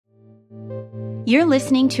You're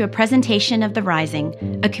listening to a presentation of The Rising,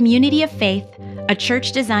 a community of faith, a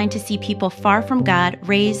church designed to see people far from God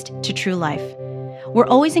raised to true life. We're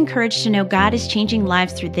always encouraged to know God is changing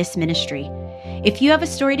lives through this ministry. If you have a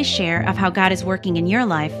story to share of how God is working in your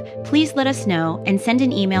life, please let us know and send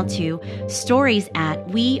an email to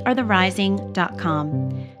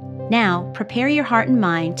stories@wearetherising.com. Now, prepare your heart and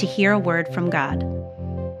mind to hear a word from God.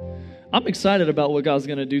 I'm excited about what God's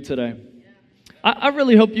going to do today. I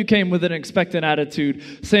really hope you came with an expectant attitude,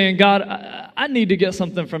 saying, God, I need to get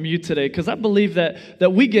something from you today, because I believe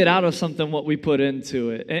that we get out of something what we put into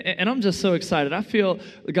it. And I'm just so excited. I feel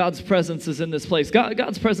God's presence is in this place.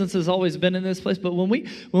 God's presence has always been in this place, but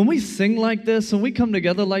when we sing like this, when we come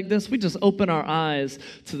together like this, we just open our eyes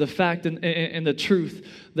to the fact and the truth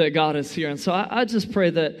that God is here. And so I just pray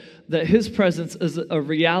that His presence is a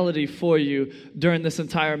reality for you during this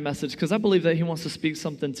entire message, because I believe that He wants to speak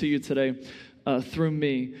something to you today. Through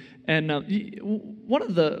me. And one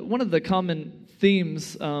of the common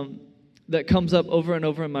themes that comes up over and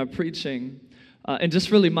over in my preaching, and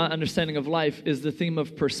just really my understanding of life, is the theme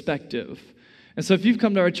of perspective. And so if you've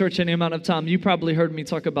come to our church any amount of time, you probably heard me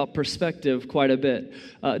talk about perspective quite a bit.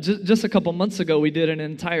 Just a couple months ago, we did an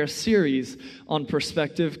entire series on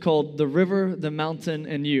perspective called The River, the Mountain,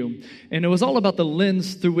 and You. And it was all about the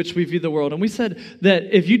lens through which we view the world. And we said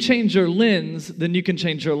that if you change your lens, then you can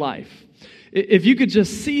change your life. If you could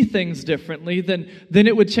just see things differently, then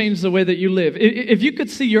it would change the way that you live. If you could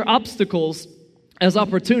see your obstacles as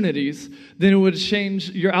opportunities, then it would change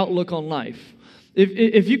your outlook on life.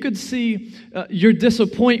 If you could see your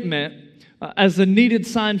disappointment as a needed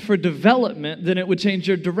sign for development, then it would change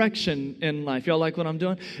your direction in life. Y'all like what I'm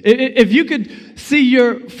doing? If you could see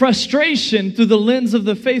your frustration through the lens of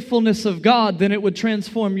the faithfulness of God, then it would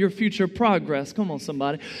transform your future progress. Come on,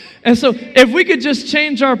 somebody. And so if we could just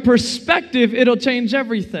change our perspective, it'll change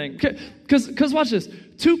everything. Because watch this.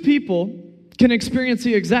 Two people can experience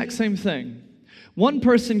the exact same thing. One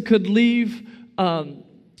person could leave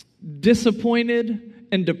disappointed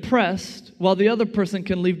and depressed, while the other person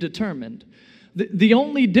can leave determined. The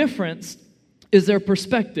only difference is their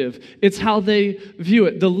perspective. It's how they view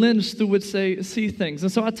it, the lens through which they see things.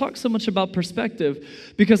 And so I talk so much about perspective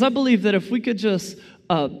because I believe that if we could just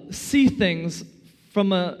see things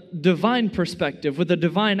from a divine perspective, with a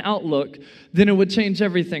divine outlook, then it would change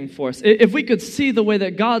everything for us. If we could see the way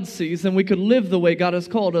that God sees, then we could live the way God has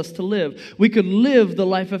called us to live. We could live the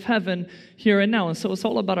life of heaven here and now. And so it's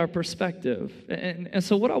all about our perspective. And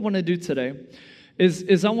so what I want to do today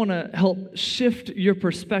is I want to help shift your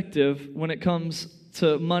perspective when it comes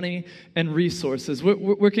to money and resources.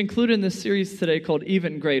 We're concluding this series today called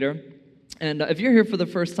Even Greater. And if you're here for the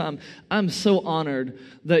first time, I'm so honored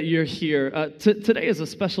that you're here. Today is a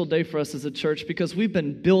special day for us as a church because we've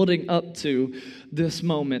been building up to this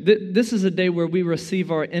moment. This is a day where we receive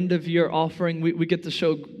our end-of-year offering. We get to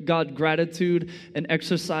show God gratitude and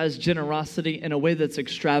exercise generosity in a way that's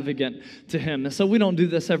extravagant to Him. And so we don't do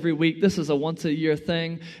this every week. This is a once-a-year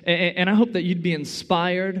thing. And I hope that you'd be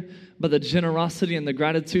inspired by the generosity and the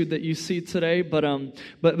gratitude that you see today, but I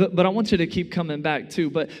want you to keep coming back too.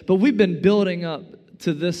 But we've been building up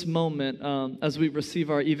to this moment as we receive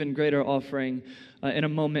our even greater offering in a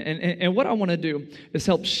moment. And what I want to do is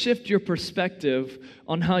help shift your perspective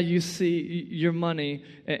on how you see your money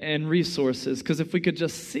and resources. Because if we could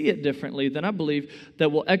just see it differently, then I believe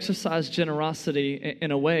that we'll exercise generosity in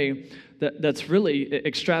a way that's really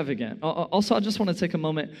extravagant. Also, I just want to take a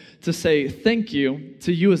moment to say thank you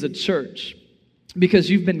to you as a church,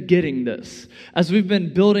 because you've been getting this. As we've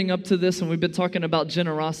been building up to this and we've been talking about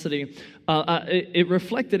generosity, it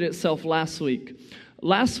reflected itself last week.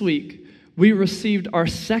 Last week, we received our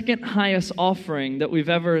second highest offering that we've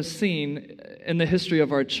ever seen in the history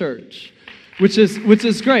of our church, which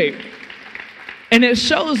is great. And it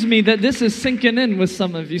shows me that this is sinking in with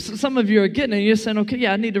some of you. So some of you are getting it, and you're saying, okay,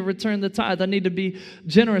 yeah, I need to return the tithe. I need to be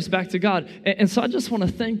generous back to God. And so I just want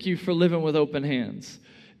to thank you for living with open hands.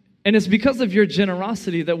 And it's because of your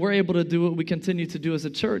generosity that we're able to do what we continue to do as a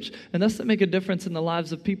church. And that's to make a difference in the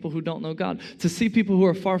lives of people who don't know God. To see people who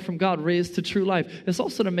are far from God raised to true life. It's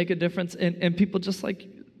also to make a difference in people just like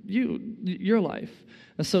you, your life.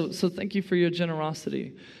 And so thank you for your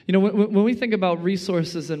generosity. You know, when we think about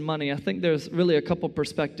resources and money, I think there's really a couple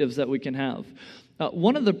perspectives that we can have.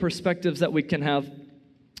 One of the perspectives that we can have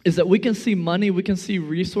is that we can see money, we can see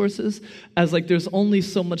resources as like there's only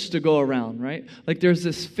so much to go around, right? Like there's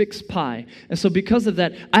this fixed pie. And so because of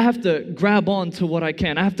that, I have to grab on to what I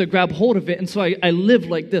can. I have to grab hold of it. And so I live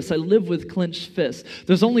like this. I live with clenched fists.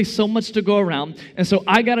 There's only so much to go around. And so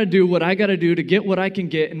I got to do what I got to do to get what I can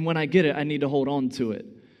get. And when I get it, I need to hold on to it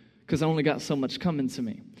because I only got so much coming to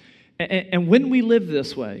me. And when we live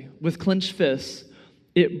this way, with clenched fists,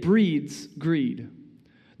 it breeds greed.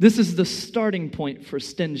 This is the starting point for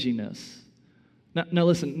stinginess. Now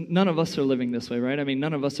listen, none of us are living this way, right? I mean,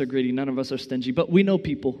 none of us are greedy, none of us are stingy, but we know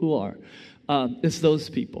people who are. It's those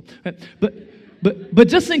people. Right? But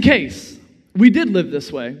just in case we did live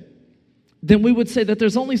this way, then we would say that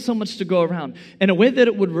there's only so much to go around. And a way that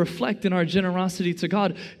it would reflect in our generosity to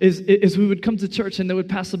God is we would come to church and they would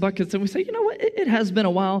pass the buckets and we say, you know what, it has been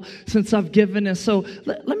a while since I've given, and so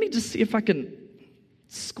let me just see if I can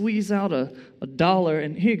squeeze out a dollar,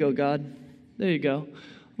 and here you go, God. There you go.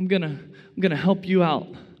 I'm gonna help you out,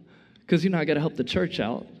 because you know I got to help the church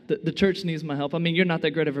out. The church needs my help. I mean, you're not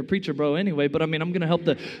that great of a preacher, bro, anyway, but I mean, I'm going to help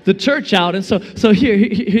the church out, and so here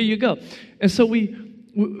you go. And so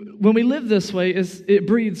when we live this way, it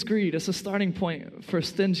breeds greed. It's a starting point for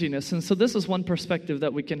stinginess. And so this is one perspective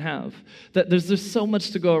that we can have, that there's just so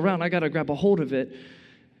much to go around. I got to grab a hold of it,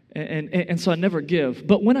 and so I never give.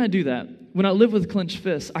 But when I do that, when I live with clenched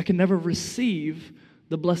fists, I can never receive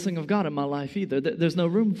the blessing of God in my life either. There's no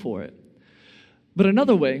room for it. But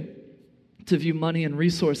another way to view money and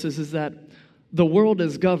resources is that the world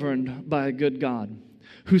is governed by a good God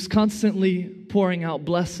who's constantly pouring out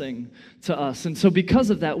blessing to us. And so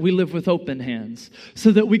because of that, we live with open hands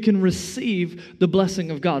so that we can receive the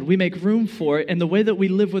blessing of God. We make room for it, and the way that we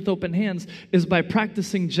live with open hands is by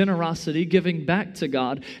practicing generosity, giving back to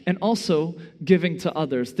God, and also giving to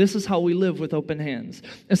others. This is how we live with open hands.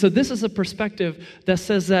 And so this is a perspective that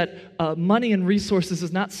says that money and resources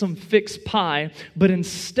is not some fixed pie, but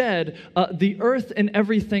instead the earth and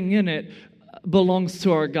everything in it belongs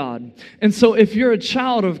to our God. And so if you're a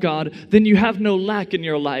child of God, then you have no lack in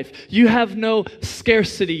your life. You have no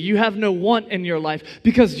scarcity. You have no want in your life,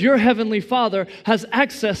 because your heavenly Father has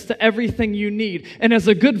access to everything you need. And as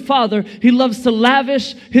a good father, he loves to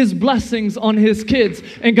lavish his blessings on his kids.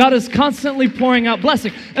 And God is constantly pouring out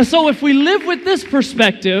blessing. And so if we live with this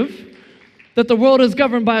perspective, that the world is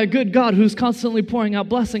governed by a good God who's constantly pouring out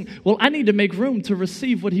blessing, well, I need to make room to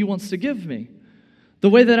receive what he wants to give me. The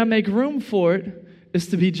way that I make room for it is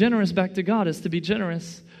to be generous back to God, is to be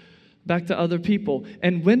generous back to other people.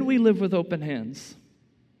 And when we live with open hands,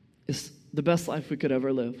 it's the best life we could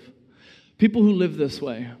ever live. People who live this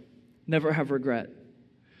way never have regret.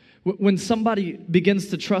 When somebody begins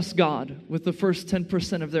to trust God with the first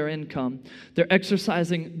 10% of their income, they're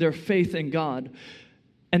exercising their faith in God,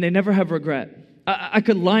 and they never have regret. I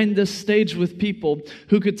could line this stage with people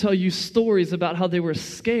who could tell you stories about how they were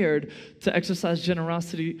scared to exercise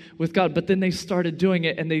generosity with God, but then they started doing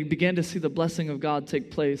it and they began to see the blessing of God take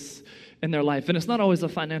place in their life. And it's not always a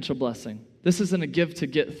financial blessing. This isn't a give to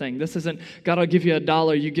get thing. This isn't, God, I'll give you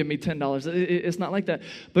 $1, you give me $10. It's not like that.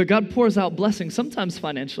 But God pours out blessings, sometimes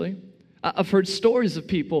financially. I've heard stories of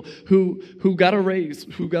people who got a raise,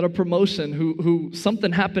 who got a promotion, who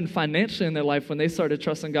something happened financially in their life when they started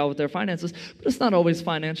trusting God with their finances, but it's not always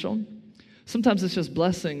financial. Sometimes it's just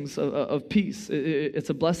blessings of peace.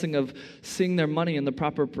 It's a blessing of seeing their money in the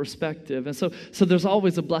proper perspective. And so there's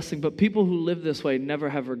always a blessing, but people who live this way never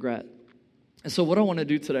have regret. And so what I want to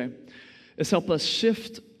do today is help us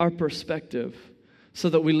shift our perspective so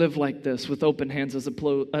that we live like this, with open hands as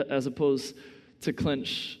opposed to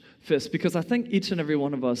clench fists, because I think each and every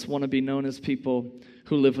one of us want to be known as people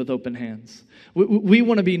who live with open hands. We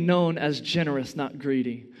want to be known as generous, not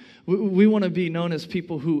greedy. We want to be known as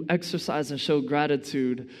people who exercise and show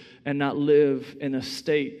gratitude and not live in a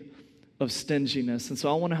state of stinginess. And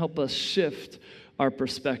so I want to help us shift our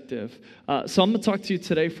perspective. So I'm going to talk to you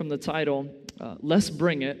today from the title, Let's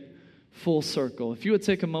Bring It Full Circle. If you would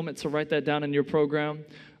take a moment to write that down in your program,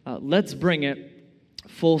 let's bring it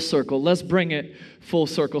full circle. Let's bring it full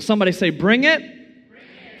circle. Somebody say, bring it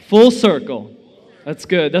full circle. That's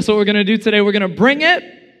good. That's what we're going to do today. We're going to bring it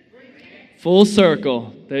full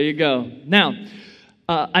circle. There you go. Now,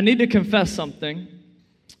 I need to confess something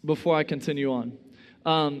before I continue on.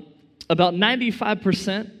 About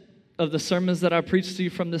 95% of the sermons that I preach to you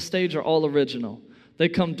from this stage are all original. They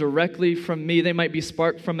come directly from me. They might be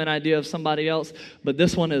sparked from an idea of somebody else, but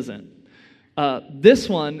this one isn't. This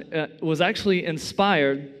one was actually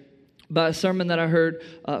inspired by a sermon that I heard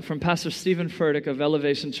from Pastor Stephen Furtick of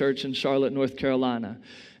Elevation Church in Charlotte, North Carolina.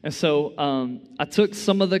 And so I took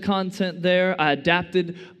some of the content there. I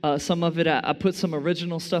adapted some of it. I put some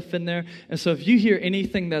original stuff in there. And so if you hear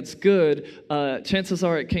anything that's good, chances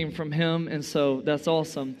are it came from him. And so that's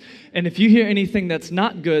awesome. And if you hear anything that's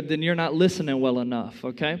not good, then you're not listening well enough,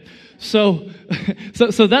 okay? So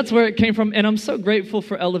that's where it came from. And I'm so grateful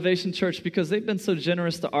for Elevation Church because they've been so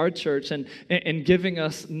generous to our church and giving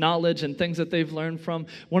us knowledge and things that they've learned from.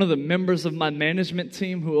 One of the members of my management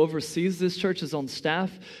team who oversees this church is on staff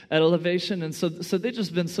at Elevation. And so they've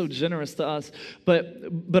just been so generous to us.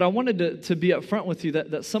 But I wanted to be upfront with you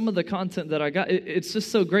that some of the content that I got, it's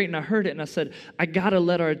just so great. And I heard it and I said, I got to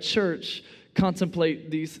let our church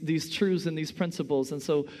contemplate these truths and these principles. And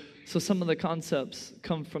so some of the concepts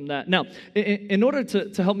come from that. Now, in order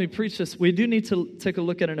to help me preach this, we do need to take a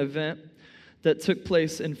look at an event that took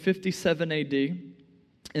place in 57 AD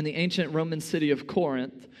in the ancient Roman city of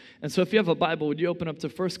Corinth. And so if you have a Bible, would you open up to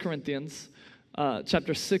 1 Corinthians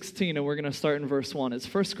chapter 16, and we're going to start in verse 1.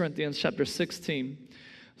 It's 1 Corinthians chapter 16,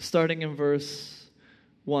 starting in verse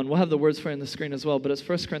 1. We'll have the words for you on the screen as well, but it's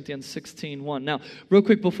 1 Corinthians 16, 1. Now, real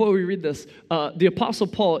quick, before we read this, the Apostle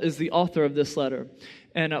Paul is the author of this letter.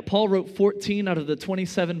 And Paul wrote 14 out of the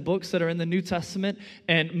 27 books that are in the New Testament,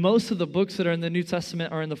 and most of the books that are in the New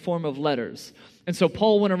Testament are in the form of letters. And so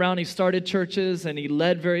Paul went around, he started churches, and he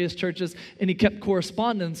led various churches, and he kept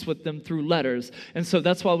correspondence with them through letters. And so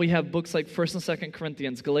that's why we have books like 1st and 2nd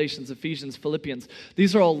Corinthians, Galatians, Ephesians, Philippians.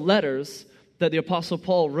 These are all letters that the Apostle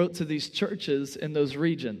Paul wrote to these churches in those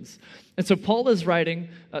regions. And so Paul is writing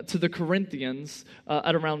to the Corinthians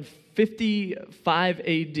at around 55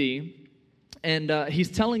 AD, and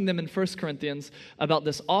he's telling them in 1 Corinthians about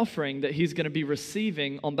this offering that he's going to be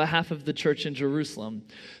receiving on behalf of the church in Jerusalem.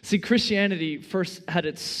 See, Christianity first had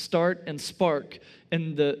its start and spark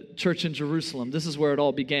in the church in Jerusalem. This is where it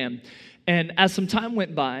all began. And as some time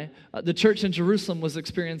went by, the church in Jerusalem was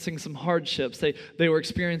experiencing some hardships. They were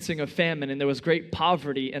experiencing a famine, and there was great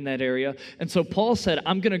poverty in that area. And so Paul said,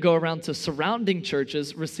 I'm going to go around to surrounding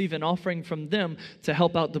churches, receive an offering from them to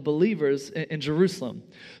help out the believers in Jerusalem.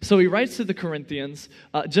 So he writes to the Corinthians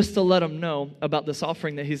just to let them know about this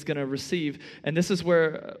offering that he's going to receive. And this is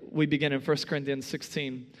where we begin in 1 Corinthians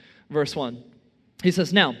 16, verse 1. He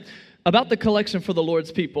says, now, about the collection for the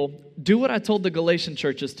Lord's people, do what I told the Galatian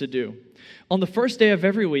churches to do. On the first day of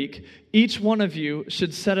every week, each one of you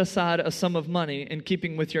should set aside a sum of money in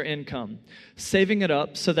keeping with your income, saving it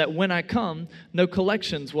up so that when I come, no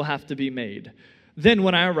collections will have to be made. Then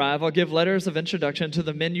when I arrive, I'll give letters of introduction to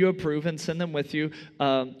the men you approve and send them with you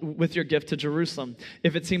with your gift to Jerusalem.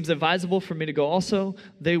 If it seems advisable for me to go also,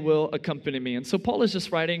 they will accompany me. And so Paul is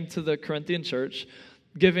just writing to the Corinthian church,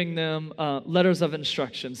 giving them letters of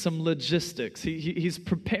instruction, some logistics. He's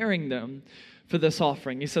preparing them for this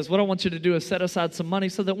offering. He says, what I want you to do is set aside some money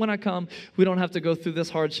so that when I come, we don't have to go through this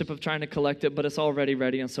hardship of trying to collect it, but it's already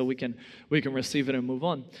ready, and so we can receive it and move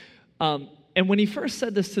on. And when he first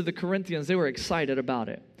said this to the Corinthians, they were excited about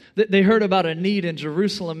it. They heard about a need in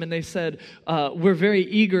Jerusalem, and they said, we're very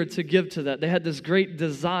eager to give to that. They had this great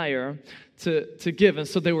desire to give, and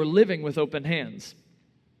so they were living with open hands.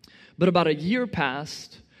 But about a year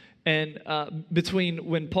passed, and between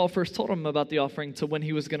when Paul first told him about the offering to when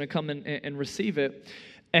he was going to come and receive it.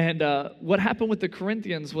 And what happened with the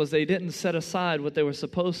Corinthians was they didn't set aside what they were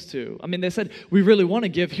supposed to. I mean, they said, we really want to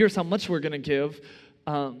give. Here's how much we're going to give.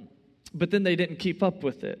 But then they didn't keep up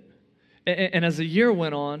with it. And as the year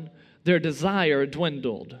went on, their desire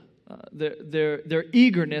dwindled. Their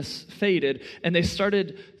eagerness faded. And they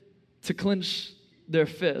started to clench their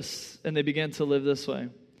fists, and they began to live this way.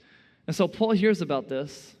 And so Paul hears about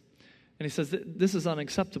this, and he says, this is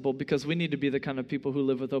unacceptable because we need to be the kind of people who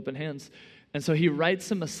live with open hands. And so he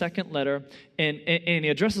writes him a second letter, and he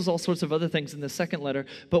addresses all sorts of other things in the second letter.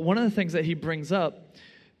 But one of the things that he brings up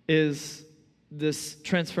is this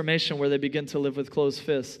transformation where they begin to live with closed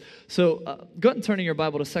fists. So go ahead and turn in your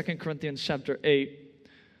Bible to 2 Corinthians chapter 8,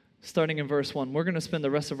 starting in verse 1. We're going to spend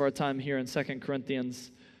the rest of our time here in 2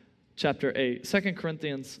 Corinthians chapter 8. 2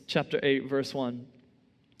 Corinthians chapter 8, verse 1.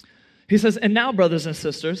 He says, and now, brothers and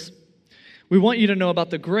sisters, we want you to know about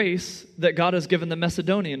the grace that God has given the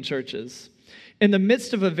Macedonian churches. In the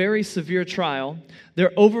midst of a very severe trial,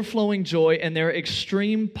 their overflowing joy and their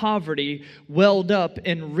extreme poverty welled up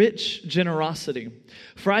in rich generosity.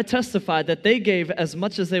 For I testify that they gave as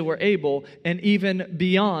much as they were able and even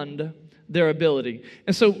beyond their ability.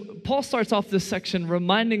 And so Paul starts off this section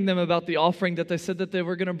reminding them about the offering that they said that they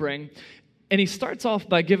were going to bring. And he starts off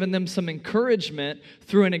by giving them some encouragement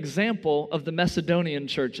through an example of the Macedonian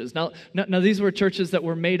churches. Now these were churches that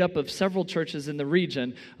were made up of several churches in the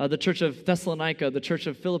region, the church of Thessalonica, the church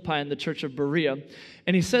of Philippi, and the church of Berea.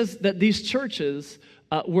 And he says that these churches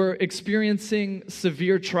were experiencing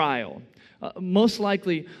severe trial. Most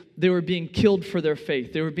likely, they were being killed for their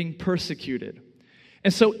faith. They were being persecuted.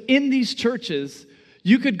 And so in these churches,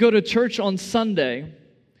 you could go to church on Sunday,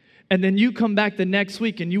 and then you come back the next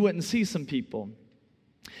week and you wouldn't see some people.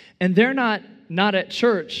 And they're not at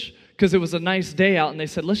church because it was a nice day out and they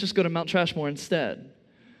said, let's just go to Mount Trashmore instead.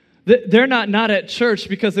 They're not at church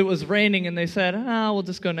because it was raining and they said, we'll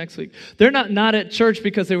just go next week. They're not at church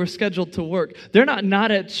because they were scheduled to work. They're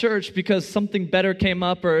not at church because something better came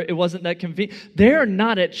up or it wasn't that convenient. They're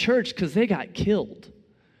not at church because they got killed.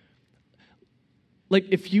 Like,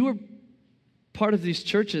 if you were part of these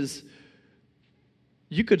churches,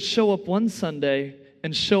 you could show up one Sunday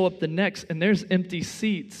and show up the next, and there's empty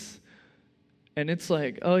seats. And it's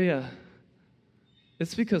like, oh yeah,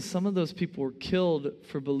 it's because some of those people were killed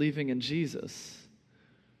for believing in Jesus.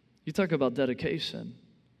 You talk about dedication.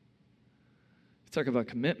 You talk about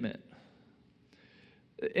commitment.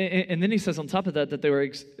 And then he says on top of that they were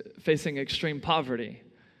facing extreme poverty.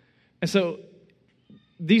 And so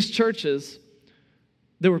these churches,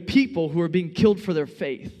 there were people who were being killed for their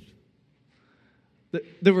faith.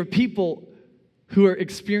 There were people who were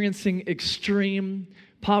experiencing extreme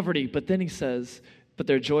poverty. But then he says, but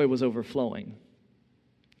their joy was overflowing.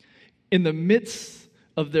 In the midst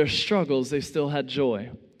of their struggles, they still had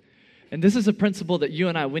joy. And this is a principle that you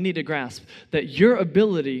and we need to grasp, that your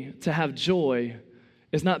ability to have joy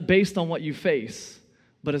is not based on what you face,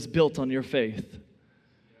 but is built on your faith.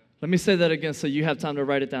 Let me say that again so you have time to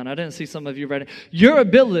write it down. I didn't see some of you writing. Your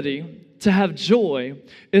ability to have joy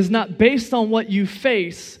is not based on what you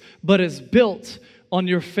face, but is built on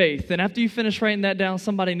your faith. And after you finish writing that down,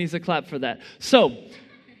 somebody needs to clap for that. So,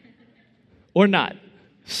 or not.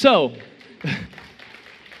 So,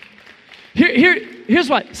 here's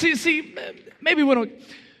why. See, maybe we don't,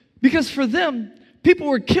 because for them, people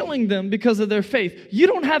were killing them because of their faith. You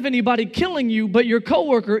don't have anybody killing you, but your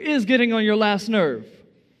coworker is getting on your last nerve,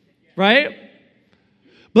 right?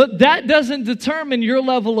 But that doesn't determine your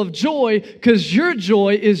level of joy, because your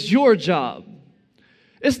joy is your job.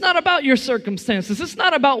 It's not about your circumstances. It's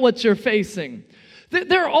not about what you're facing.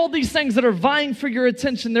 There are all these things that are vying for your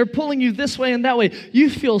attention. They're pulling you this way and that way. You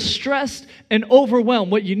feel stressed and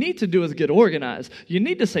overwhelmed. What you need to do is get organized. You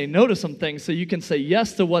need to say no to some things so you can say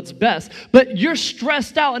yes to what's best. But you're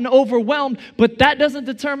stressed out and overwhelmed, but that doesn't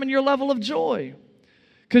determine your level of joy,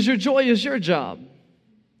 because your joy is your job.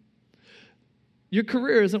 Your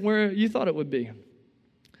career isn't where you thought it would be.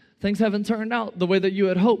 Things haven't turned out the way that you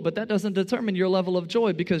had hoped, but that doesn't determine your level of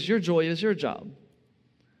joy, because your joy is your job.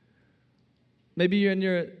 Maybe you're in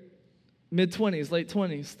your mid-20s, late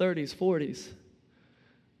 20s, 30s, 40s,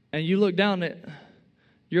 and you look down at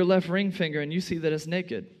your left ring finger and you see that it's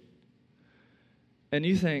naked. And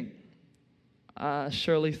you think, I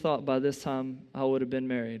surely thought by this time I would have been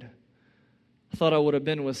married. I thought I would have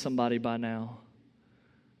been with somebody by now.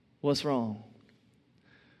 What's wrong?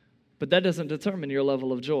 But that doesn't determine your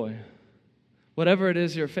level of joy. Whatever it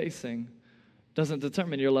is you're facing doesn't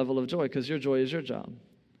determine your level of joy, because your joy is your job.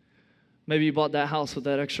 Maybe you bought that house with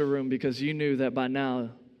that extra room because you knew that by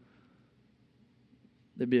now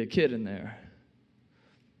there'd be a kid in there.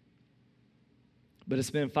 But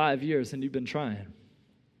it's been 5 years and you've been trying.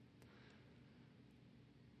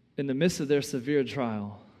 In the midst of their severe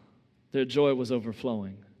trial, their joy was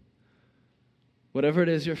overflowing. Whatever it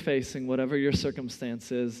is you're facing, whatever your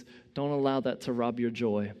circumstance is, don't allow that to rob your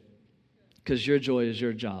joy, because your joy is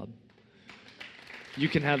your job. You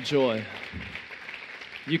can have joy.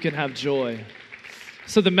 You can have joy.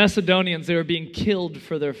 So the Macedonians, they were being killed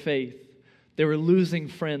for their faith. They were losing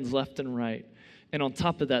friends left and right. And on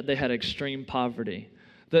top of that, they had extreme poverty.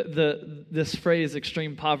 This phrase,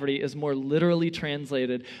 extreme poverty, is more literally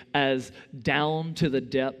translated as down to the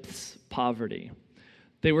depths poverty.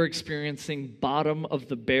 They were experiencing bottom of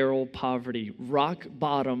the barrel poverty, rock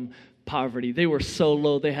bottom poverty. They were so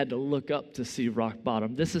low they had to look up to see rock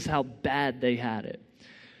bottom. This is how bad they had it.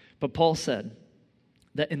 But Paul said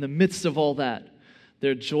that in the midst of all that,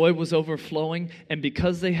 their joy was overflowing, and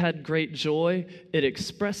because they had great joy, it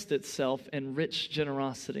expressed itself in rich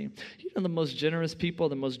generosity. You know the most generous people,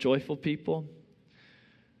 the most joyful people?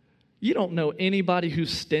 You don't know anybody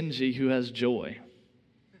who's stingy who has joy.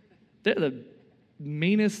 They're the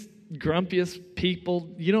meanest, grumpiest people.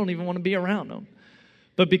 You don't even want to be around them.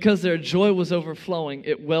 But because their joy was overflowing,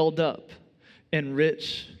 it welled up in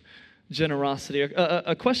rich generosity.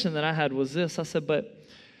 A question that I had was this. I said,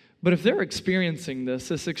 but if they're experiencing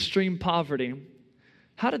this extreme poverty,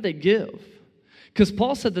 how did they give? Because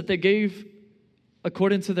Paul said that they gave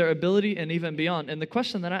according to their ability and even beyond. And the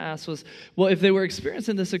question that I asked was, well, if they were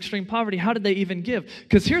experiencing this extreme poverty, how did they even give?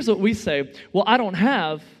 Because here's what we say, well, I don't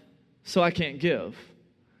have, so I can't give.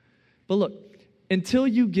 But look, until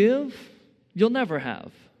you give, you'll never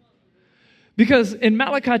have. Because in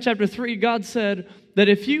Malachi chapter 3, God said that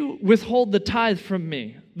if you withhold the tithe from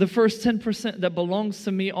me, the first 10% that belongs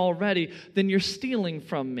to me already, then you're stealing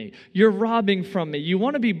from me. You're robbing from me. You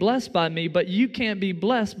want to be blessed by me, but you can't be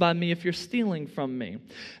blessed by me if you're stealing from me.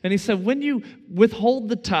 And he said, when you withhold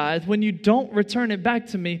the tithe, when you don't return it back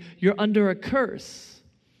to me, you're under a curse.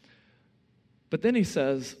 But then he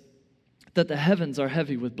says that the heavens are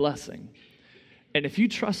heavy with blessing. And if you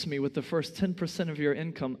trust me with the first 10% of your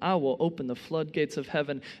income, I will open the floodgates of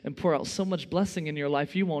heaven and pour out so much blessing in your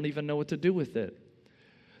life, you won't even know what to do with it.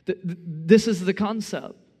 This is the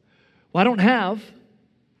concept. Well, I don't have.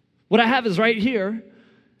 What I have is right here,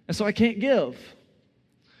 and so I can't give.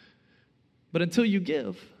 But until you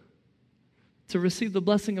give to receive the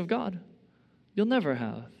blessing of God, you'll never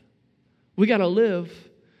have. We got to live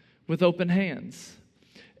with open hands.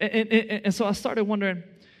 And so I started wondering,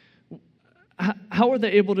 how are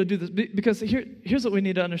they able to do this? Because here's what we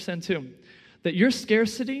need to understand too, that your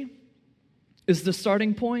scarcity is the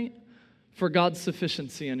starting point for God's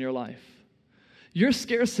sufficiency in your life. Your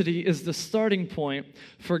scarcity is the starting point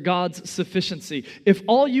for God's sufficiency. If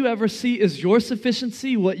all you ever see is your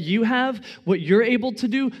sufficiency, what you have, what you're able to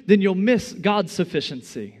do, then you'll miss God's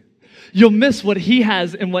sufficiency. You'll miss what He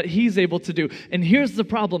has and what He's able to do. And here's the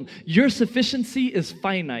problem. Your sufficiency is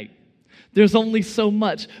finite. There's only so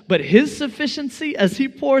much. But His sufficiency, as He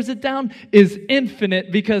pours it down, is infinite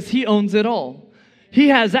because He owns it all. He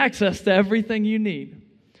has access to everything you need.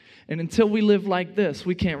 And until we live like this,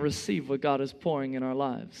 we can't receive what God is pouring in our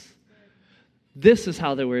lives. This is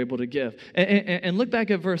how they were able to give. And look back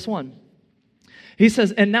at verse 1. He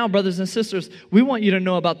says, and now, brothers and sisters, we want you to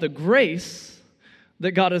know about the grace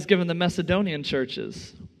that God has given the Macedonian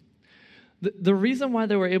churches. The reason why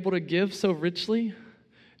they were able to give so richly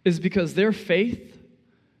is because their faith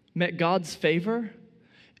met God's favor,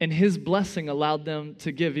 and His blessing allowed them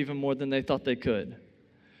to give even more than they thought they could.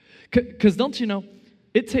 Because don't you know,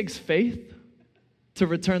 it takes faith to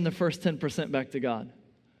return the first 10% back to God.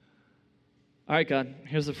 All right, God,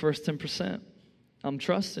 here's the first 10%. I'm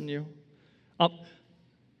trusting you. I'm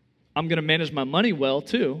going to manage my money well,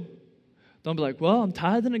 too. Don't be like, well, I'm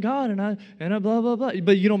tithing to God, and I blah, blah, blah.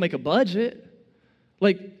 But you don't make a budget.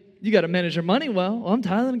 Like, you got to manage your money well. Well, I'm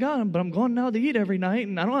tithing to God, but I'm going out to eat every night,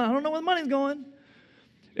 and I don't know where the money's going.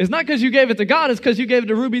 It's not because you gave it to God, it's because you gave it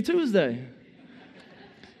to Ruby Tuesday.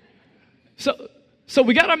 So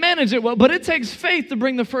we got to manage it well, but it takes faith to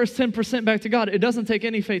bring the first 10% back to God. It doesn't take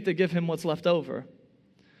any faith to give Him what's left over.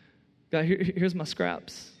 God, here's my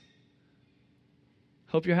scraps.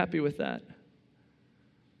 Hope you're happy with that.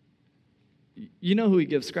 You know who He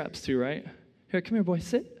gives scraps to, right? Here, come here, boy,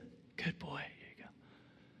 sit. Good boy. Here you go.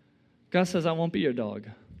 God says, I won't be your dog.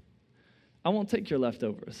 I won't take your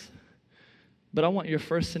leftovers. But I want your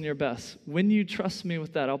first and your best. When you trust me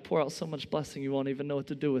with that, I'll pour out so much blessing you won't even know what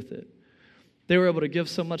to do with it. They were able to give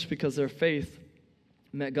so much because their faith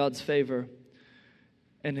met God's favor,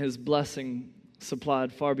 and His blessing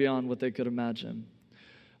supplied far beyond what they could imagine.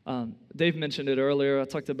 Dave mentioned it earlier. I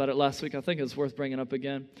talked about it last week. I think it's worth bringing up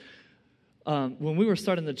again. When we were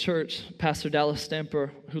starting the church, Pastor Dallas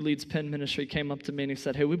Stamper, who leads Penn Ministry, came up to me and he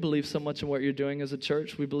said, hey, we believe so much in what you're doing as a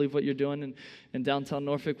church. We believe what you're doing in downtown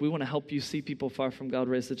Norfolk. We want to help you see people far from God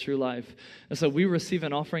raised to true life. And so we receive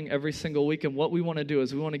an offering every single week, and what we want to do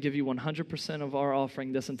is we want to give you 100% of our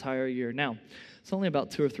offering this entire year. Now, it's only about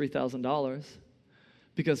 $2,000 or $3,000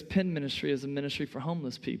 because Penn Ministry is a ministry for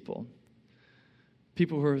homeless people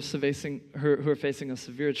who are facing a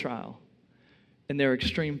severe trial in their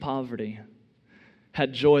extreme poverty,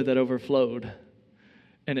 had joy that overflowed,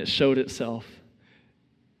 and it showed itself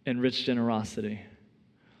in rich generosity.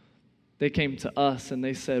 They came to us and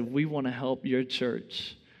they said, we want to help your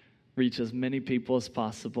church reach as many people as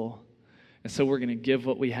possible, and so we're going to give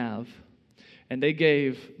what we have. And they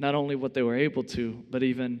gave not only what they were able to, but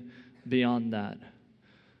even beyond that.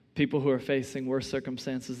 People who are facing worse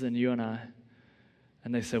circumstances than you and I,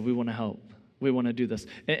 and they said, we want to help. We want to do this.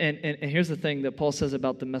 And here's the thing that Paul says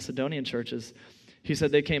about the Macedonian churches. He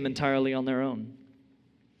said they came entirely on their own.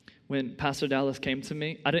 When Pastor Dallas came to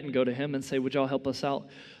me, I didn't go to him and say, would y'all help us out?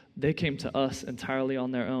 They came to us entirely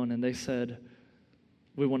on their own, and they said,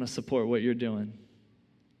 we want to support what you're doing.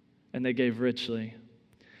 And they gave richly.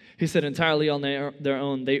 He said entirely on their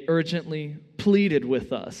own, they urgently pleaded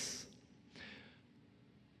with us.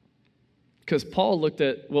 Because Paul looked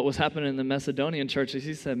at what was happening in the Macedonian churches.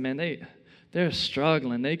 He said, man, they're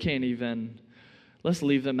struggling. They can't even, let's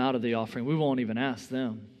leave them out of the offering. We won't even ask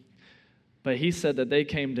them. But he said that they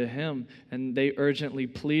came to him and they urgently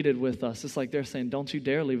pleaded with us. It's like they're saying, don't you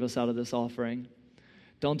dare leave us out of this offering.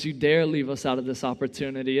 Don't you dare leave us out of this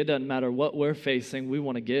opportunity. It doesn't matter what we're facing. We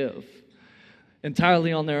want to give.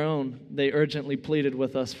 Entirely on their own, they urgently pleaded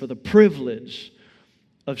with us for the privilege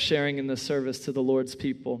of sharing in this service to the Lord's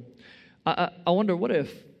people. I wonder, what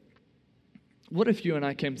if you and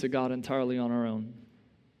I came to God entirely on our own?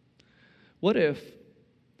 What if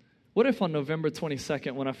on November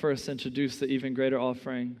 22nd, when I first introduced the Even Greater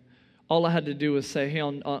offering, all I had to do was say, hey,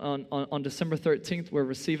 on December 13th, we're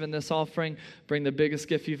receiving this offering. Bring the biggest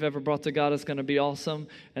gift you've ever brought to God. It's going to be awesome.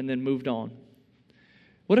 And then moved on.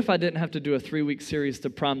 What if I didn't have to do a 3-week series to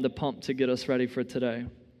prime the pump to get us ready for today?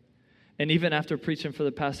 And even after preaching for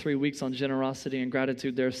the past 3 weeks on generosity and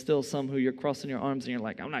gratitude, there's still some who you're crossing your arms and you're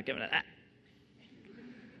like, I'm not giving it that.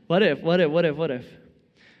 What if?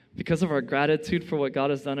 Because of our gratitude for what God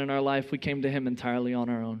has done in our life, we came to Him entirely on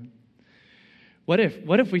our own. What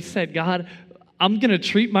if we said, God, I'm going to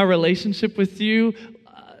treat my relationship with you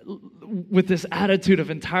with this attitude of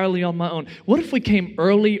entirely on my own? What if we came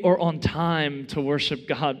early or on time to worship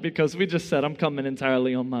God because we just said, I'm coming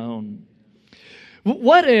entirely on my own?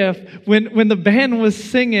 What if when the band was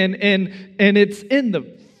singing and it's in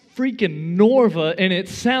the freaking Norva and it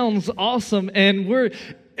sounds awesome and what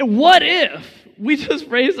if we just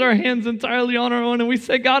raised our hands entirely on our own and we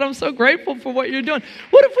said, God, I'm so grateful for what you're doing?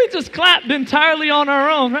 What if we just clapped entirely on our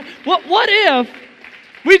own? Right? What if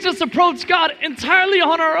we just approached God entirely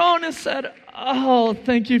on our own and said, oh,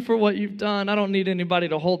 thank you for what you've done. I don't need anybody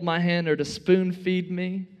to hold my hand or to spoon feed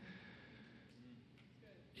me.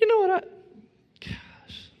 You know what?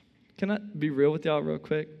 Can I be real with y'all real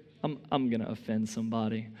quick? I'm going to offend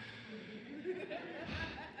somebody.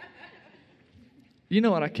 You know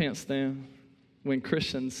what I can't stand? When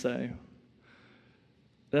Christians say,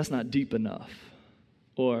 that's not deep enough,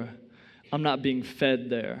 or I'm not being fed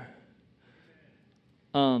there.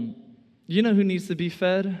 You know who needs to be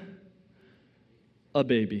fed? A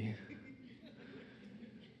baby.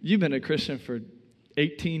 You've been a Christian for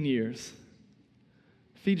 18 years.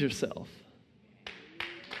 Feed yourself.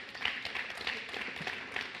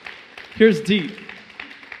 Here's deep.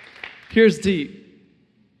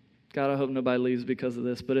 God, I hope nobody leaves because of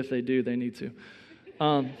this, but if they do, they need to.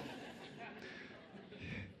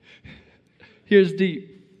 Here's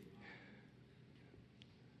deep.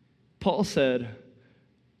 Paul said,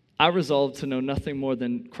 I resolved to know nothing more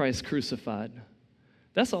than Christ crucified.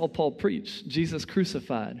 That's all Paul preached, Jesus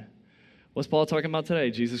crucified. What's Paul talking about today?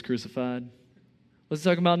 Jesus crucified. What's he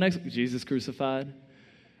talking about next week? Jesus crucified.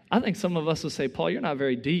 I think some of us will say, Paul, you're not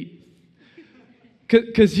very deep.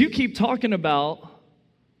 Because you keep talking about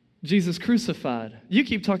Jesus crucified. You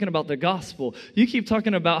keep talking about the gospel. You keep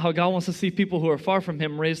talking about how God wants to see people who are far from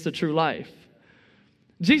Him raised to true life.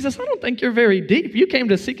 Jesus, I don't think you're very deep. You came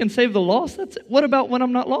to seek and save the lost. That's it. What about when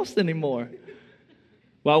I'm not lost anymore?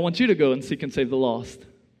 Well, I want you to go and seek and save the lost.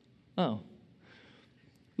 Oh.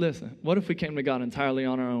 Listen, what if we came to God entirely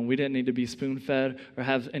on our own? We didn't need to be spoon-fed or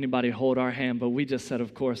have anybody hold our hand, but we just said,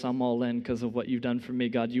 of course, I'm all in because of what you've done for me.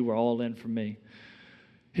 God, you were all in for me.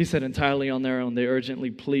 He said entirely on their own, they urgently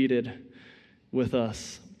pleaded with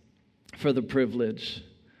us for the privilege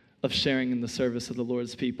of sharing in the service of the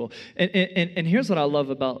Lord's people. And here's what I love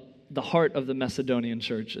about the heart of the Macedonian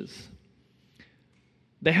churches.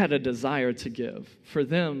 They had a desire to give. For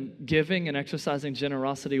them, giving and exercising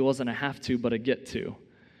generosity wasn't a have to, but a get to.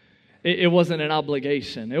 It wasn't an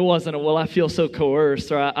obligation. It wasn't well, I feel so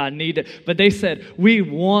coerced or I need it. But they said, we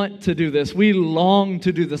want to do this. We long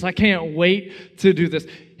to do this. I can't wait to do this.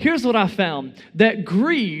 Here's what I found. That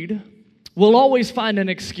greed will always find an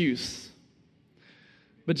excuse.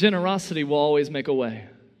 But generosity will always make a way.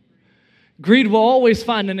 Greed will always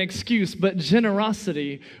find an excuse, but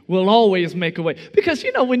generosity will always make a way. Because,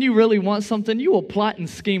 when you really want something, you will plot and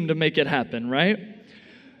scheme to make it happen, right?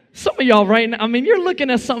 Some of y'all right now, you're looking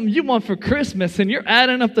at something you want for Christmas and you're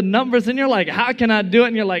adding up the numbers and you're like, how can I do it?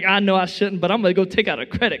 And you're like, I know I shouldn't, but I'm going to go take out a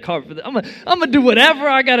credit card for this. I'm going to do whatever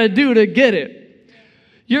I got to do to get it.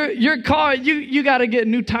 Your car, you got to get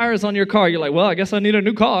new tires on your car. You're like, well, I guess I need a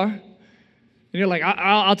new car. And you're like,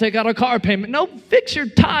 I'll take out a car payment. No, fix your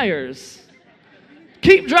tires.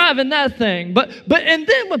 Keep driving that thing.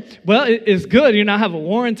 It's good. I have a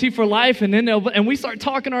warranty for life. And we start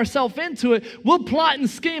talking ourselves into it. We'll plot and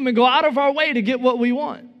scheme and go out of our way to get what we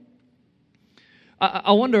want.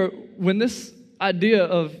 I wonder, when this idea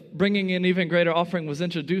of bringing an even greater offering was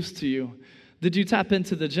introduced to you, did you tap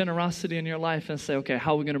into the generosity in your life and say, okay,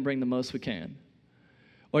 how are we going to bring the most we can?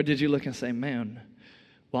 Or did you look and say, man,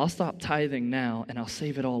 well, I'll stop tithing now and I'll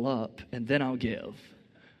save it all up and then I'll give?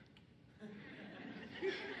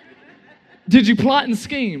 Did you plot and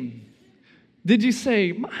scheme? Did you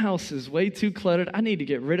say, my house is way too cluttered. I need to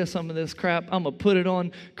get rid of some of this crap. I'm going to put it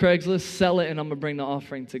on Craigslist, sell it, and I'm going to bring the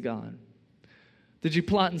offering to God? Did you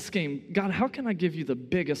plot and scheme? God, how can I give you the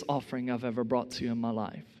biggest offering I've ever brought to you in my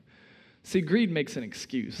life? See, greed makes an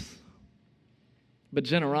excuse, but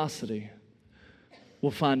generosity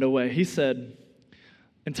will find a way. He said,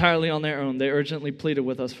 entirely on their own, they urgently pleaded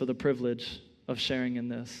with us for the privilege of sharing in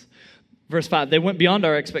this. Verse 5, they went beyond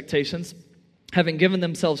our expectations. Having given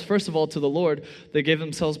themselves, first of all, to the Lord, they gave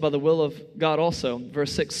themselves by the will of God also.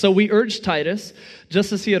 Verse 6, so we urged Titus,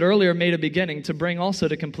 just as he had earlier made a beginning, to bring also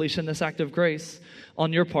to completion this act of grace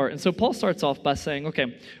on your part. And so Paul starts off by saying,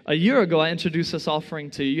 okay, a year ago I introduced this offering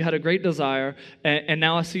to you. You had a great desire, and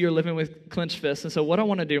now I see you're living with clenched fists. And so what I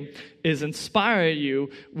want to do is inspire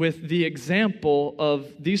you with the example of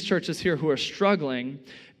these churches here who are struggling.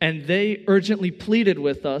 And they urgently pleaded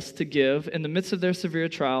with us to give in the midst of their severe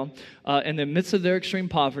trial, in the midst of their extreme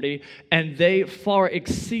poverty, and they far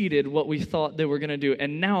exceeded what we thought they were going to do.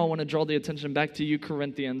 And now I want to draw the attention back to you,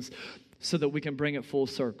 Corinthians, so that we can bring it full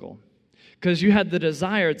circle. Because you had the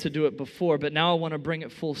desire to do it before, but now I want to bring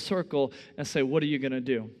it full circle and say, what are you going to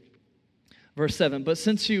do? Verse 7, but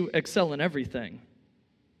since you excel in everything,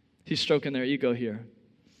 he's stroking their ego here.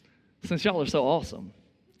 Since y'all are so awesome.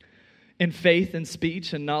 In faith and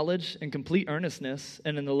speech and knowledge and complete earnestness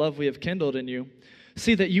and in the love we have kindled in you,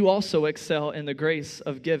 see that you also excel in the grace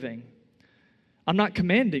of giving. I'm not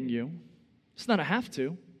commanding you. It's not a have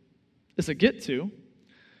to. It's a get to.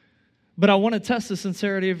 But I want to test the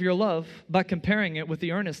sincerity of your love by comparing it with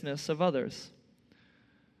the earnestness of others.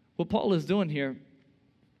 What Paul is doing here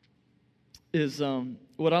is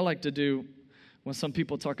what I like to do when some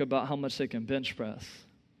people talk about how much they can bench press.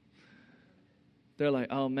 They're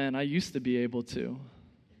like, oh man, I used to be able to.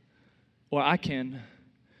 Or I can.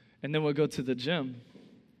 And then we'll go to the gym.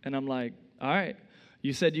 And I'm like, all right,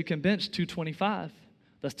 you said you can bench 225.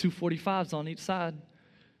 That's 245s on each side.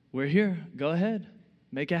 We're here. Go ahead.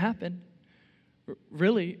 Make it happen.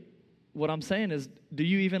 Really, what I'm saying is, do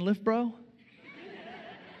you even lift, bro?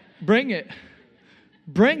 Bring it.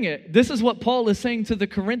 Bring it. This is what Paul is saying to the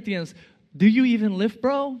Corinthians. Do you even lift,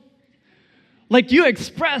 bro? Like, you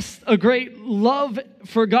expressed a great love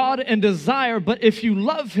for God and desire, but if you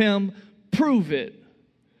love him, prove it.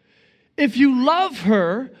 If you love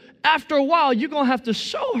her, after a while, you're going to have to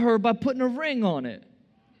show her by putting a ring on it.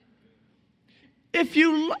 If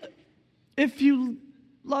you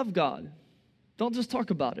love God, don't just talk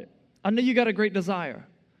about it. I know you got a great desire.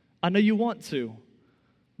 I know you want to,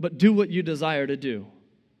 but do what you desire to do.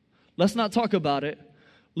 Let's not talk about it.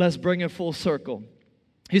 Let's bring it full circle.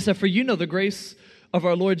 He said, for you know the grace of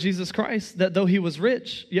our Lord Jesus Christ, that though he was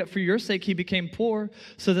rich, yet for your sake he became poor,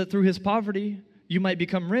 so that through his poverty you might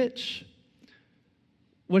become rich.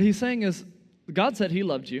 What he's saying is, God said he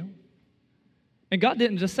loved you. And God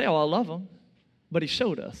didn't just say, oh, I love him, but he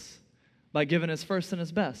showed us by giving his first and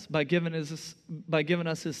his best, by giving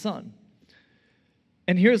us his son.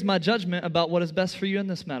 And here's my judgment about what is best for you in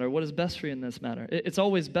this matter. What is best for you in this matter? It's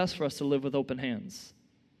always best for us to live with open hands.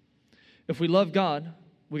 If we love God,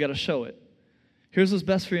 we got to show it. Here's what's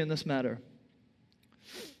best for you in this matter.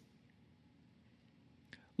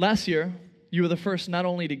 Last year, you were the first not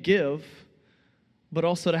only to give, but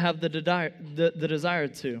also to have the desire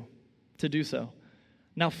to do so.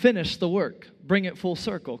 Now finish the work. Bring it full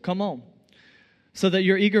circle. Come on. So that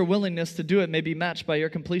your eager willingness to do it may be matched by your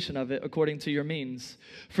completion of it according to your means.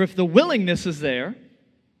 For if the willingness is there,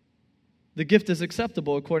 the gift is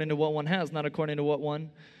acceptable according to what one has, not according to what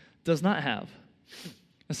one does not have.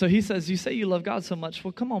 And so he says, you say you love God so much.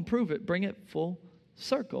 Well, come on, prove it. Bring it full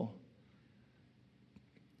circle.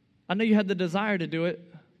 I know you had the desire to do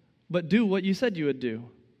it, but do what you said you would do.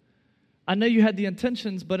 I know you had the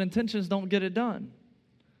intentions, but intentions don't get it done.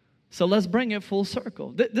 So let's bring it full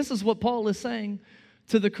circle. This is what Paul is saying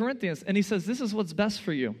to the Corinthians. And he says, this is what's best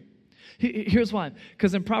for you. Here's why.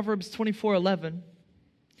 Because in Proverbs 24:11,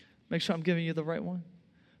 make sure I'm giving you the right one.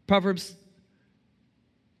 Proverbs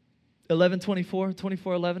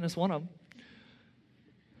 24:11 is one of them.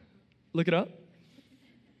 Look it up.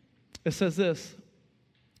 It says this,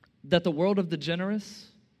 that the world of the generous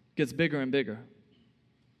gets bigger and bigger.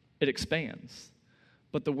 It expands.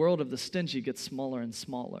 But the world of the stingy gets smaller and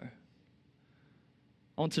smaller.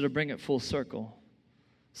 I want you to bring it full circle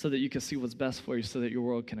so that you can see what's best for you, so that your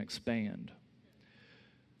world can expand.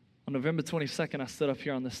 On November 22nd, I stood up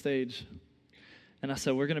here on the stage, and I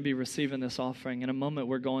said, we're going to be receiving this offering. In a moment,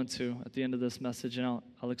 we're going to, at the end of this message, and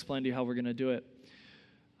I'll explain to you how we're going to do it.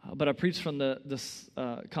 But I preached from this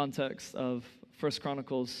context of 1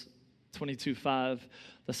 Chronicles 22:5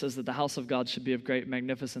 that says that the house of God should be of great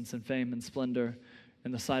magnificence and fame and splendor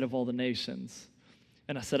in the sight of all the nations.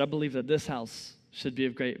 And I said, I believe that this house should be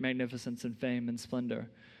of great magnificence and fame and splendor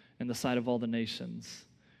in the sight of all the nations.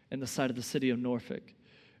 in the sight of the city of Norfolk,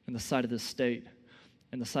 in the sight of the state,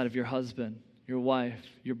 in the sight of your husband, your wife,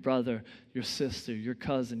 your brother, your sister, your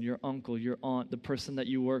cousin, your uncle, your aunt, the person that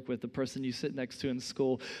you work with, the person you sit next to in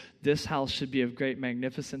school. This house should be of great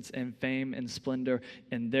magnificence and fame and splendor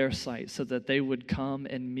in their sight, so that they would come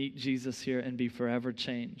and meet Jesus here and be forever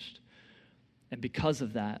changed. And because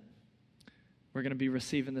of that, we're going to be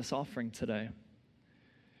receiving this offering today.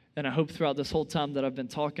 And I hope throughout this whole time that I've been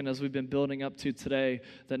talking, as we've been building up to today,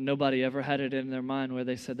 that nobody ever had it in their mind where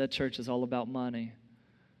they said that church is all about money.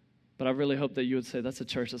 But I really hope that you would say that's a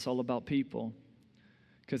church that's all about people,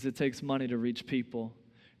 because it takes money to reach people,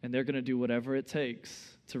 and they're going to do whatever it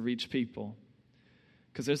takes to reach people,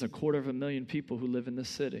 because there's 250,000 people who live in this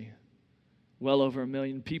city, well over 1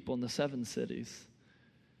 million people in the 7 cities,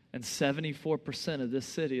 and 74% of this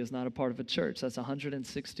city is not a part of a church. That's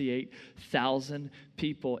 168,000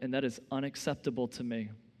 people, and that is unacceptable to me.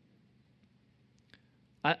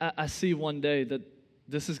 I see one day that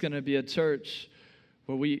this is going to be a church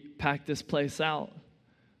where we pack this place out,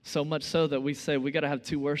 so much so that we say we got to have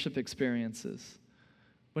 2 worship experiences.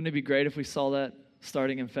 Wouldn't it be great if we saw that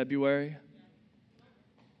starting in February?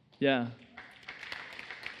 Yeah.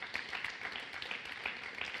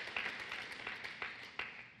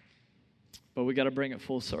 But we got to bring it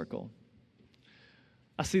full circle.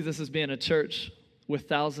 I see this as being a church with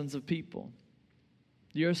thousands of people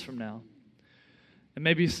years from now. And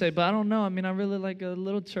maybe you say, but I don't know. I mean, I really like a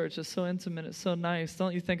little church. It's so intimate. It's so nice.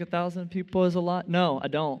 Don't you think 1,000 people is a lot? No, I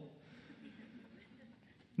don't.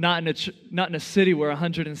 Not in a city where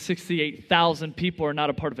 168,000 people are not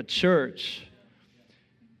a part of a church.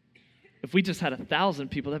 If we just had 1,000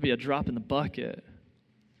 people, that'd be a drop in the bucket.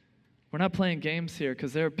 We're not playing games here,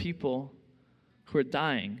 because there are people who are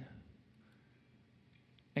dying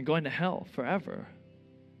and going to hell forever.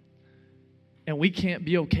 And we can't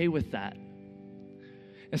be okay with that.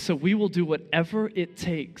 And so we will do whatever it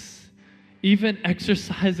takes, even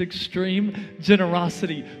exercise extreme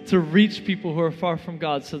generosity, to reach people who are far from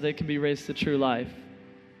God so they can be raised to true life.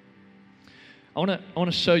 I want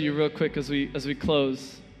to show you real quick as we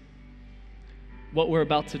close what we're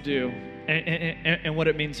about to do and what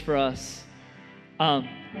it means for us. I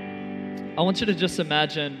want you to just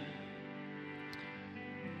imagine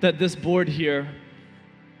that this board here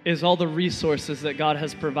is all the resources that God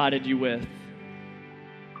has provided you with.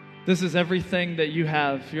 This is everything that you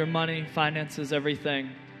have, your money, finances,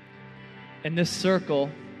 everything. And this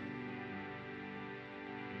circle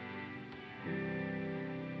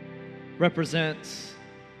represents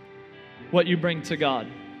what you bring to God.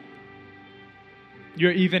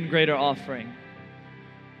 Your even greater offering,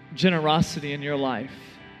 generosity in your life.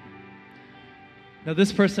 Now,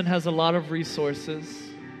 this person has a lot of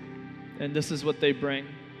resources, and this is what they bring.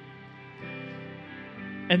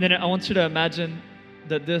 And then I want you to imagine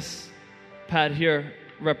that this pad here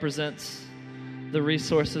represents the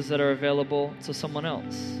resources that are available to someone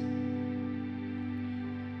else.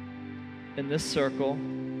 And this circle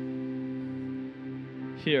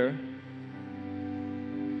here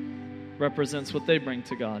represents what they bring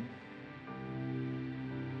to God.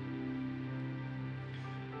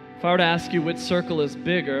 If I were to ask you which circle is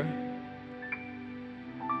bigger,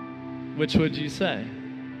 which would you say?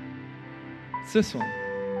 It's this one.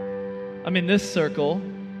 I mean, this circle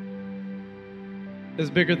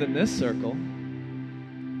is bigger than this circle.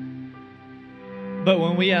 But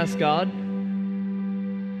when we ask God,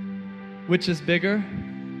 which is bigger,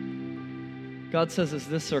 God says it's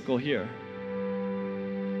this circle here.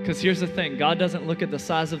 Because here's the thing, God doesn't look at the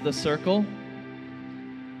size of the circle.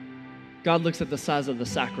 God looks at the size of the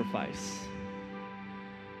sacrifice.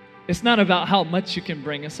 It's not about how much you can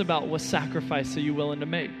bring. It's about what sacrifice are you willing to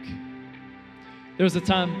make. There was a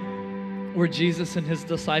time where Jesus and his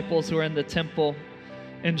disciples were in the temple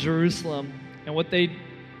in Jerusalem. And what they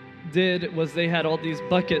did was they had all these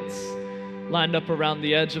buckets lined up around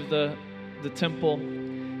the edge of the temple.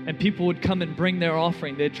 And people would come and bring their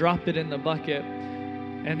offering. They'd drop it in the bucket.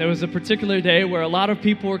 And there was a particular day where a lot of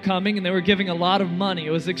people were coming and they were giving a lot of money.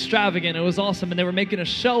 It was extravagant. It was awesome. And they were making a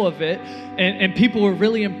show of it. And people were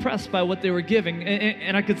really impressed by what they were giving.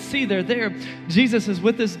 And I could see they're there. Jesus is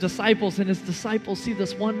with his disciples, and his disciples see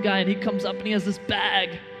this one guy, and he comes up and he has this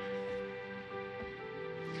bag.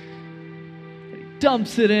 And he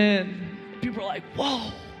dumps it in. People are like,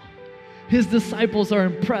 whoa. His disciples are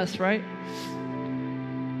impressed, right?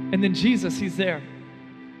 And then Jesus, he's there.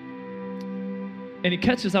 And he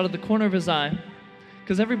catches out of the corner of his eye,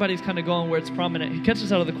 because everybody's kind of going where it's prominent. He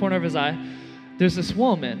catches out of the corner of his eye, there's this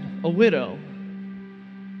woman, a widow,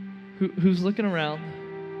 who's looking around.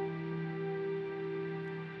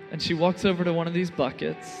 And she walks over to one of these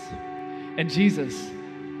buckets. And Jesus,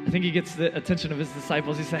 I think he gets the attention of his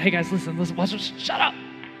disciples. He said, hey guys, listen, watch this. Shut up.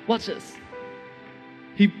 Watch this.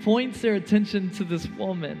 He points their attention to this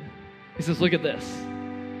woman. He says, look at this.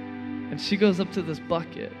 And she goes up to this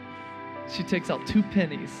bucket. She takes out 2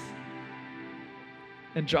 pennies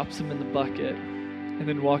and drops them in the bucket and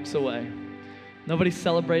then walks away. Nobody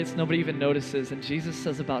celebrates, nobody even notices. And Jesus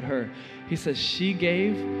says about her, he says, she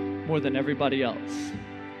gave more than everybody else.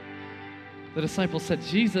 The disciples said,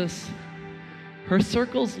 Jesus, her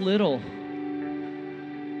circle's little.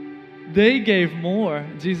 They gave more.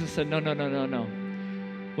 Jesus said, no.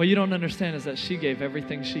 What you don't understand is that she gave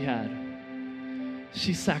everything she had.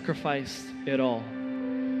 She sacrificed it all.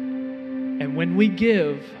 And when we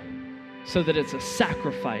give so that it's a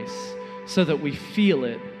sacrifice, so that we feel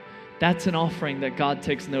it, that's an offering that God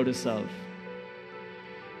takes notice of.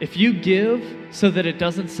 If you give so that it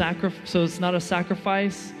doesn't so it's not a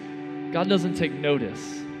sacrifice, God doesn't take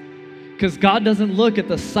notice. Because God doesn't look at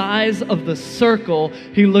the size of the circle,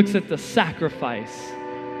 He looks at the sacrifice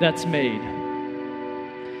that's made.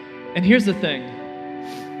 And here's the thing.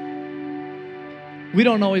 We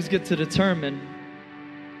don't always get to determine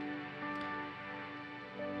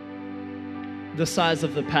the size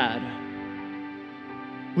of the pad.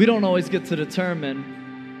 We don't always get to determine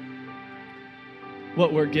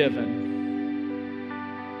what we're given.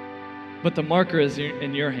 But the marker is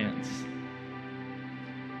in your hands.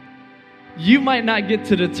 You might not get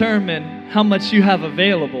to determine how much you have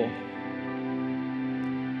available,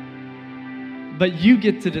 but you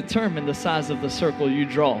get to determine the size of the circle you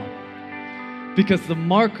draw, because the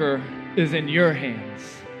marker is in your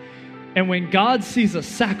hands. And when God sees a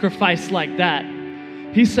sacrifice like that,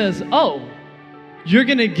 He says, oh, you're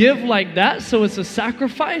going to give like that, so it's a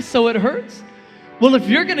sacrifice, so it hurts? Well, if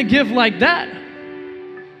you're going to give like that,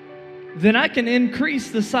 then I can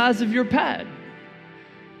increase the size of your pad.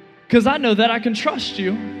 Because I know that I can trust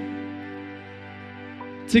you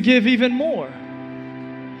to give even more.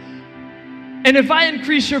 And if I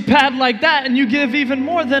increase your pad like that and you give even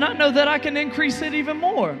more, then I know that I can increase it even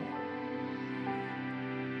more.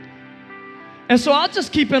 And so I'll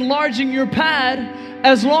just keep enlarging your pad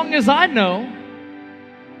as long as I know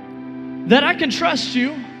that I can trust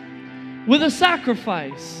you with a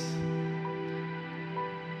sacrifice.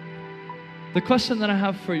 The question that I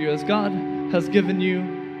have for you is, God has given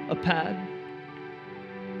you a pad,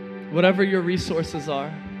 whatever your resources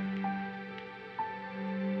are,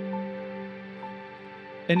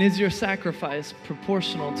 and is your sacrifice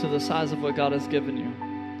proportional to the size of what God has given you?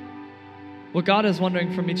 What God is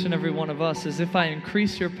wondering from each and every one of us is, if I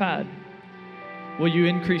increase your pad, will you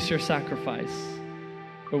increase your sacrifice,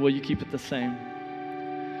 or will you keep it the same?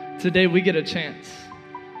 Today we get a chance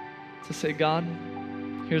to say, God,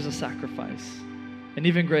 here's a sacrifice, an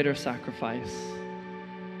even greater sacrifice.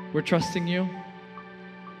 We're trusting you,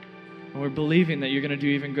 and we're believing that you're going to do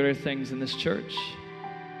even greater things in this church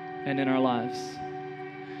and in our lives.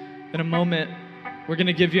 In a moment, we're going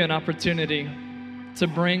to give you an opportunity to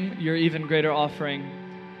bring your even greater offering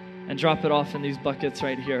and drop it off in these buckets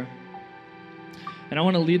right here. And I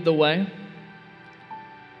want to lead the way.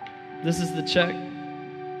 This is the check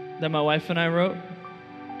that my wife and I wrote.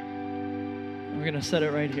 We're going to set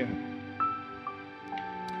it right here.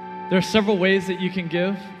 There are several ways that you can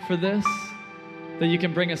give for this, that you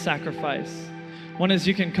can bring a sacrifice. One is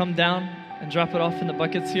you can come down and drop it off in the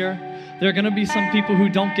buckets here. There are going to be some people who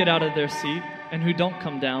don't get out of their seat and who don't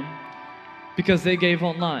come down because they gave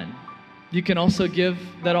online. You can also give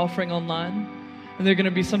that offering online. And there are going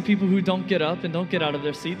to be some people who don't get up and don't get out of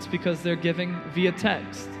their seats because they're giving via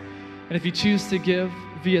text. And if you choose to give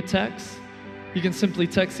via text, you can simply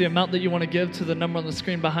text the amount that you want to give to the number on the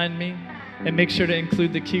screen behind me, and make sure to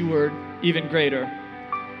include the keyword even greater.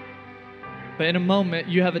 But in a moment,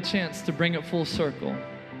 you have a chance to bring it full circle.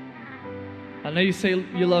 I know you say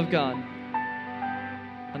you love God.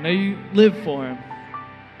 I know you live for Him.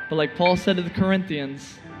 But like Paul said to the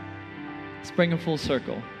Corinthians, let's bring it full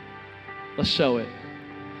circle. Let's show it.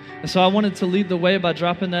 And so I wanted to lead the way by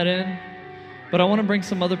dropping that in. But I want to bring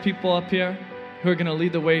some other people up here who are going to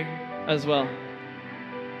lead the way as well.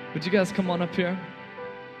 Would you guys come on up here?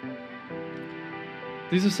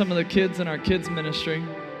 These are some of the kids in our kids ministry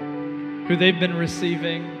who they've been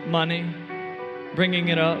receiving money, bringing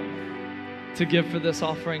it up to give for this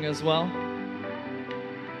offering as well.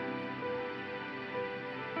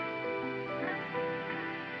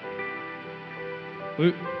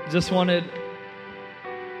 We just wanted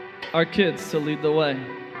our kids to lead the way.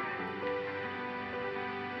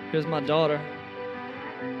 Here's my daughter.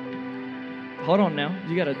 Hold on now.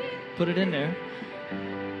 You got to put it in there.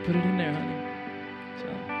 Put it in there, honey. So,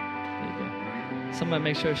 there you go. Somebody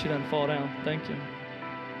make sure she doesn't fall down. Thank you.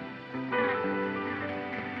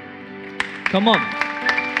 Come on.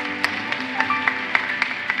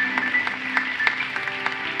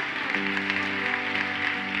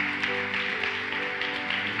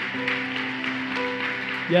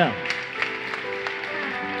 Yeah.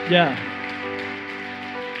 Yeah.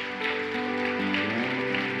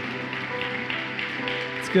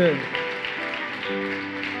 It's good.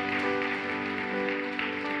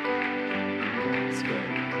 It's good.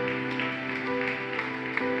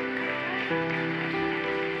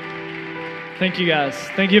 Thank you guys.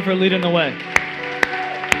 Thank you for leading the way.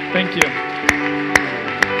 Thank you.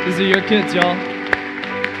 These are your kids, y'all.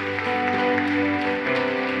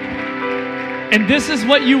 And this is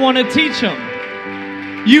what you want to teach them.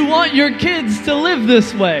 You want your kids to live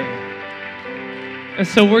this way. And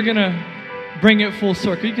so we're going to bring it full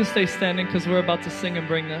circle. You can stay standing because we're about to sing and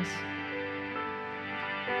bring this.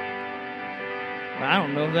 Well, I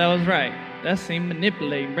don't know if that was right. That seemed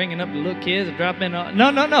manipulating, bringing up the little kids and dropping.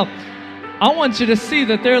 No. I want you to see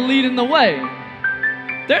that they're leading the way.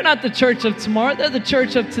 They're not the church of tomorrow. They're the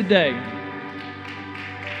church of today.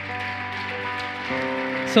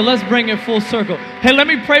 So let's bring it full circle. Hey, let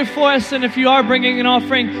me pray for us. And if you are bringing an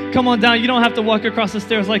offering, come on down. You don't have to walk across the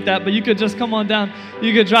stairs like that, but you could just come on down.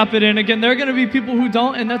 You could drop it in. Again, there are going to be people who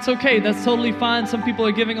don't, and that's okay. That's totally fine. Some people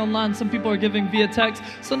are giving online. Some people are giving via text.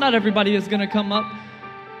 So not everybody is going to come up.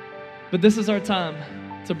 But this is our time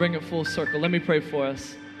to bring it full circle. Let me pray for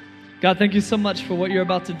us. God, thank you so much for what you're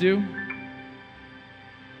about to do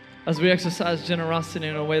as we exercise generosity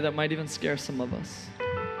in a way that might even scare some of us.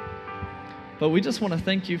 But we just want to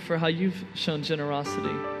thank you for how you've shown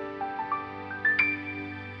generosity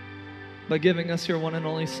by giving us your one and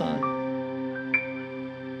only Son,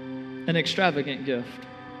 an extravagant gift,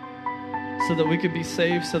 so that we could be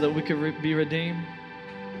saved, so that we could be redeemed,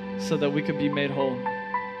 so that we could be made whole.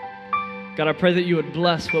 God, I pray that you would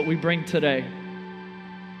bless what we bring today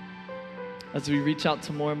as we reach out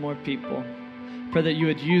to more and more people. Pray that you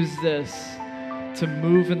would use this to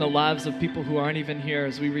move in the lives of people who aren't even here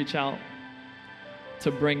as we reach out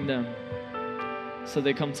to bring them so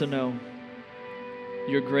they come to know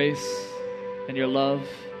your grace and your love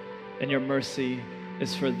and your mercy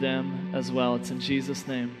is for them as well. It's in Jesus'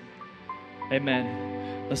 name.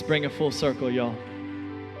 Amen. Let's bring it full circle, y'all.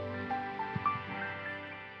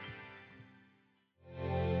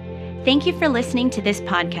 Thank you for listening to this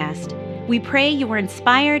podcast. We pray you were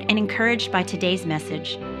inspired and encouraged by today's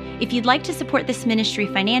message. If you'd like to support this ministry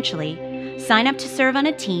financially, sign up to serve on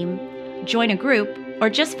a team, join a group, or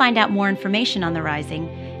just find out more information on The Rising,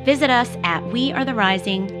 visit us at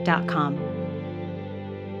wearetherising.com.